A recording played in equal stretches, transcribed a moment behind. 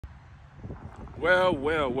Well,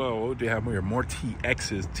 what do you have here? More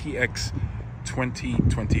TXs, TX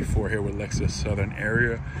 2024 here with Lexus Southern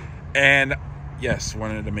Area. And yes,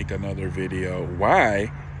 wanted to make another video.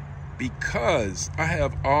 Why? Because I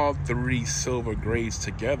have all three silver grades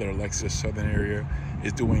together. Lexus Southern Area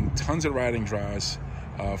is doing tons of riding drives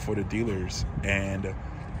for the dealers, and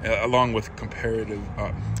along with competitive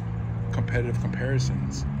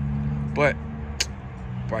comparisons. But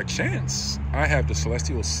by chance, I have the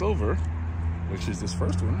Celestial Silver, which is this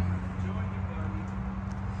first one,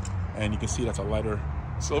 and you can see that's a lighter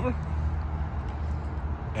silver,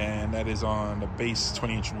 and that is on the base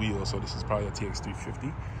 20-inch wheel. So this is probably a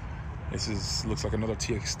TX350. This looks like another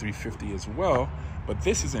TX350 as well, but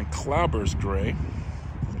this is in Cloudburst gray.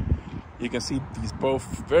 You can see these both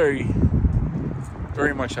very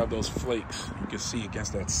much have those flakes. You can see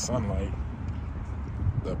against that sunlight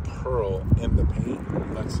the pearl in the paint.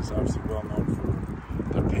 Lexus obviously well known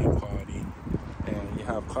for their paint quality. And you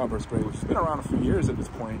have Cloudburst gray, which has been around a few years at this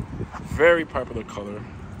point. Very popular color.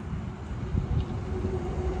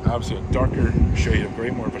 Obviously a darker shade of gray,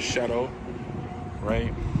 more of a shadow,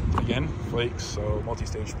 right? Again, flakes, so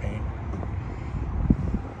multi-stage paint.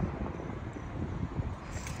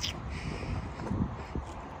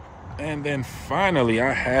 And then finally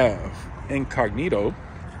I have Incognito,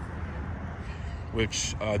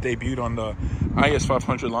 which debuted on the IS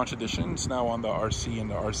 500 launch edition. It's now on the RC and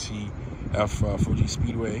the RCF Fuji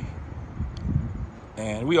Speedway.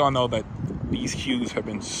 And we all know that these hues have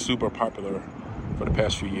been super popular for the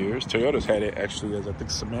past few years. Toyota's had it actually as, I think,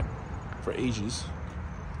 cement for ages.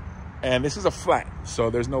 And this is a flat, so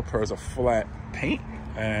there's no pearl. It's a flat paint,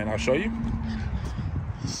 and I'll show you.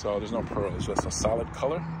 So there's no pearl, it's just a solid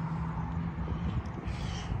color.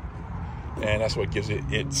 And that's what gives it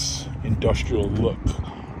its industrial look.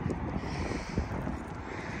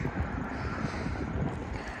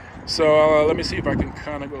 So let me see if I can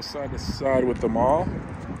kind of go side to side with them all.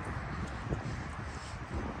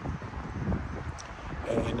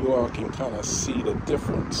 And you all can kind of see the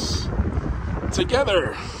difference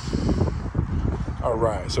together. All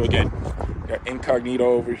right, so again, got Incognito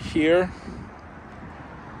over here.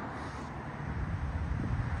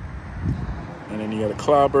 And then you got a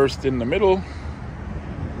Cloudburst in the middle.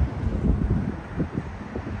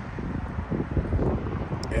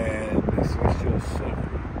 And the Celestial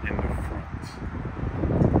Silver in the front.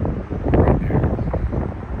 Right there.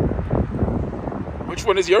 Which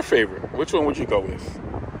one is your favorite? Which one would you go with?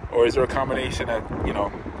 Or is there a combination that, you know,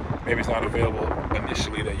 maybe it's not available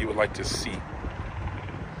initially that you would like to see?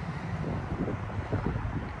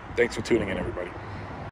 Thanks for tuning in, everybody.